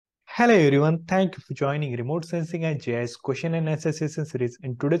Hello everyone, thank you for joining Remote Sensing and GIS question and answer session series.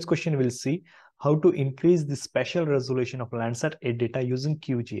 In today's question, we'll see how to increase the spatial resolution of Landsat data using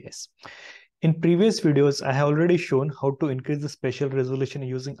QGIS. In previous videos, I have already shown how to increase the spatial resolution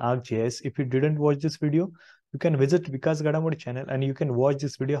using Arcgis. If you didn't watch this video, you can visit Vikas Gadamodi channel and you can watch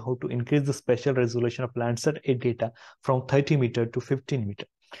this video how to increase the spatial resolution of Landsat data from 30 meter to 15 meter.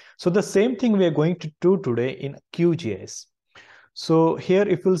 So the same thing we are going to do today in QGIS. So here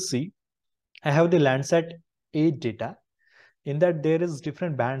if you'll see, I have the Landsat 8 data. In that there is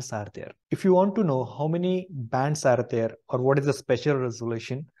different bands are there. If you want to know how many bands are there or what is the spatial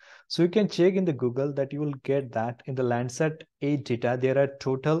resolution, so you can check in the Google that you will get that in the Landsat 8 data, there are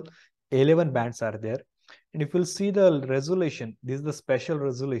total 11 bands are there. And if you'll see the resolution, this is the spatial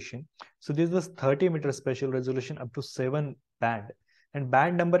resolution. So this is the 30 meter spatial resolution up to 7 band. And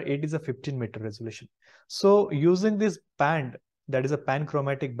band number 8 is a 15 meter resolution. So using this band, that is a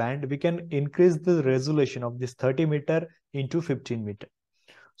panchromatic band, we can increase the resolution of this 30 meter into 15 meter.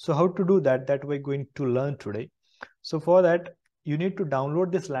 So how to do that? That we're going to learn today. So for that, you need to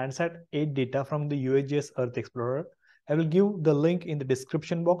download this Landsat 8 data from the QGIS Earth Explorer. I will give the link in the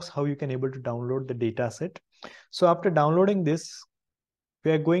description box how you can able to download the data set. So after downloading this,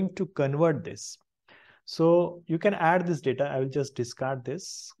 we are going to convert this. So you can add this data. I will just discard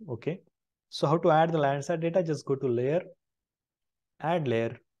this. Okay. So how to add the Landsat data? Just go to layer, add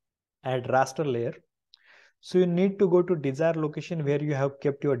raster layer. So you need to go to desired location where you have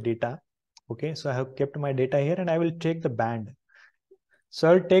kept your data. Okay, so I have kept my data here and I will take the band. So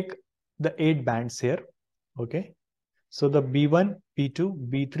I'll take the 8 bands here. Okay, so the B1, B2,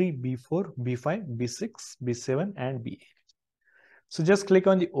 B3, B4, B5, B6, B7 and B8. So just click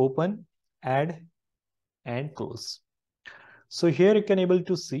on the open, add and close. So here you can able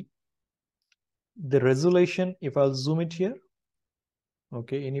to see the resolution. If I'll zoom it here,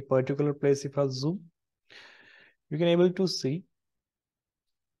 okay, any particular place, if I'll zoom, you can able to see.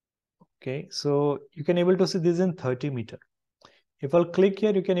 Okay, so you can able to see this in 30 meter. If I'll click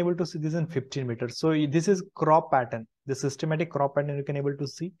here, you can able to see this in 15 meters. So this is crop pattern, the systematic crop pattern you can able to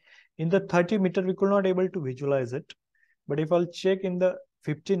see. In the 30 meter, we could not able to visualize it. But if I'll check in the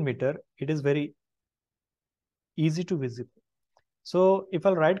 15 meter, it is very easy to visit. So if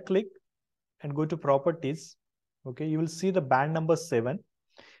I'll right click and go to properties, okay, you will see the band number 7.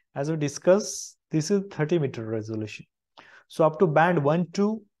 As we discussed, this is 30 meter resolution. So up to band 1,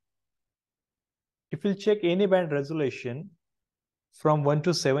 2, if you'll check any band resolution from 1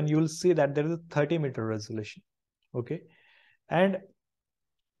 to 7, you will see that there is a 30 meter resolution. Okay. And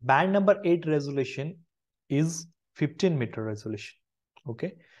band number 8 resolution is 15 meter resolution.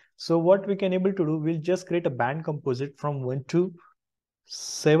 Okay. So what we can able to do, we'll just create a band composite from 1 to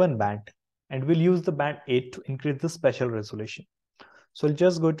 7 band. And we'll use the band 8 to increase the spatial resolution. So I'll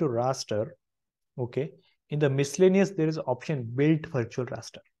just go to raster. Okay. In the miscellaneous, there is option build virtual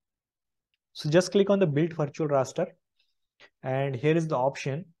raster. So just click on the build virtual raster. And here is the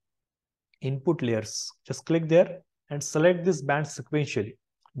option input layers. Just click there and select this band sequentially.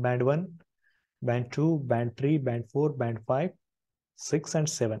 Band 1, band 2, band 3, band 4, band 5, 6 and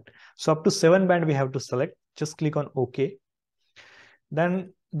 7. So up to 7 band we have to select. Just click on OK.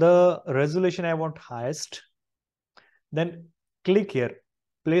 Then the resolution I want highest. Then click here.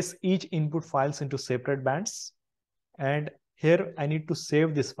 Place each input files into separate bands. And here I need to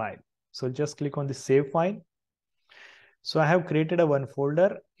save this file. So just click on the save file. So I have created a one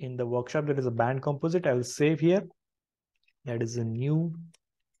folder in the workshop. There is a band composite. I will save here. That is a new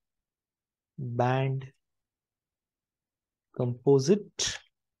band composite.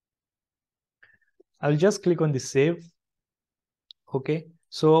 I'll just click on the save. Okay.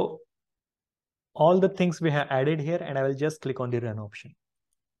 So all the things we have added here, and I will just click on the run option.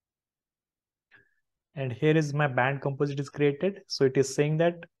 And here is my band composite is created. So it is saying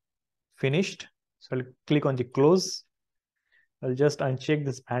that finished. So I'll click on the close. I'll just uncheck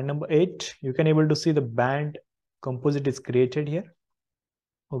this band number 8. You can able to see the band composite is created here.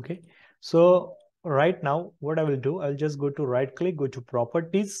 Okay. So right now, what I will do, I'll just go to right click, go to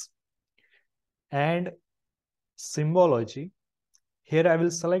properties and symbology. Here I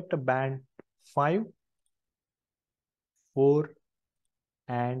will select a band 5, 4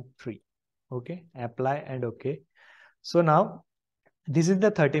 and 3. Okay. Apply and okay. So now this is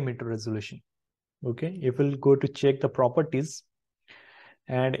the 30 meter resolution. Okay. If we'll go to check the properties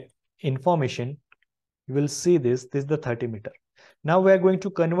and information, you will see this is the 30 meter. Now we are going to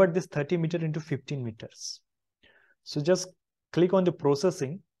convert this 30 meter into 15 meters. So just click on the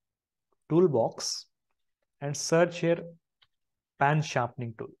processing toolbox and search here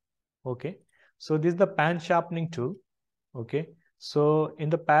Pansharpening tool. Okay. So this is the Pansharpening tool. Okay. So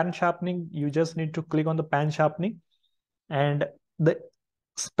in the Pansharpening, you just need to click on the Pansharpening and the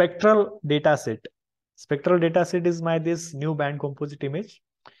spectral data set. Spectral data set is this new band composite image,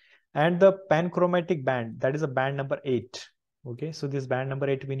 and the panchromatic band, that is a band number 8. Okay, so this band number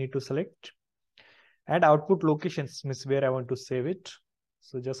 8 we need to select, and output locations means where I want to save it.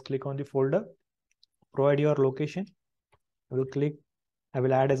 So just click on the folder, provide your location. I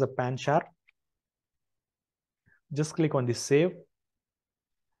will add as a Pansharp. Just click on the save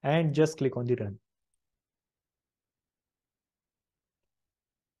and just click on the run.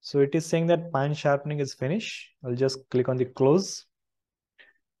 So it is saying that Pansharpening is finished. I'll just click on the close.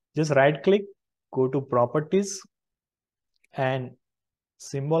 Just right click, go to properties and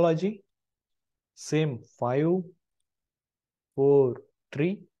symbology. Same 5, 4,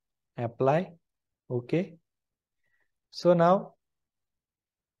 3, apply. Okay. So now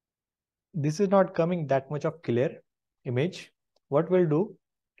this is not coming that much of clear image. What we'll do,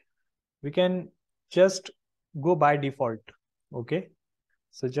 we can just go by default. Okay.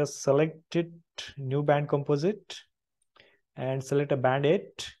 So just select it, new band composite, and select a band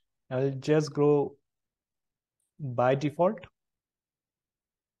 8. I'll just go by default.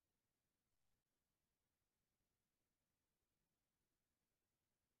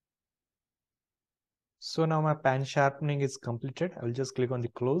 So now my Pansharpening is completed. I will just click on the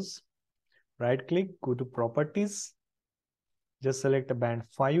close, right click, go to properties, just select a band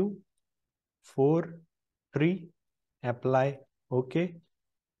 5, 4, 3, apply. Okay.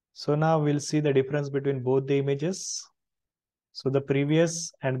 So now we'll see the difference between both the images. So the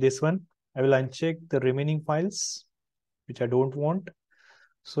previous and this one, I will uncheck the remaining files, which I don't want.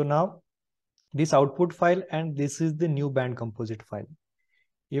 So now this output file and this is the new band composite file.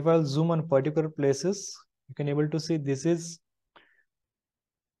 If I'll zoom on particular places, you can able to see this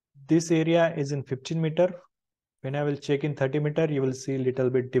area is in 15 meter. When I will check in 30 meter, you will see little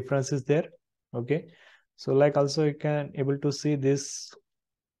bit differences there. Okay. So like also you can able to see this.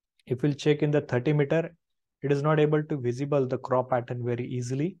 If we'll check in the 30 meter, it is not able to visible the crop pattern very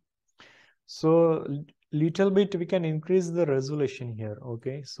easily. So little bit we can increase the resolution here.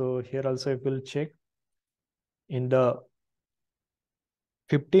 Okay. So here also if we'll check in the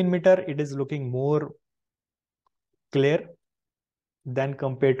 15 meter, it is looking more clear than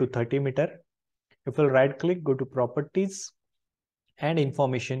compared to 30 meter. If we'll right click, go to properties and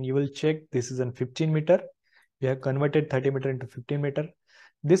information, you will check this is in 15 meter. We have converted 30 meter into 15 meter.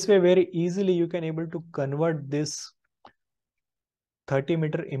 This way very easily you can able to convert this 30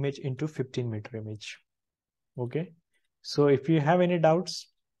 meter image into 15 meter image. Okay. So if you have any doubts,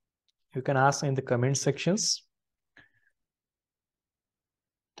 you can ask in the comment sections.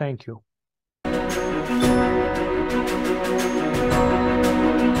 Thank you.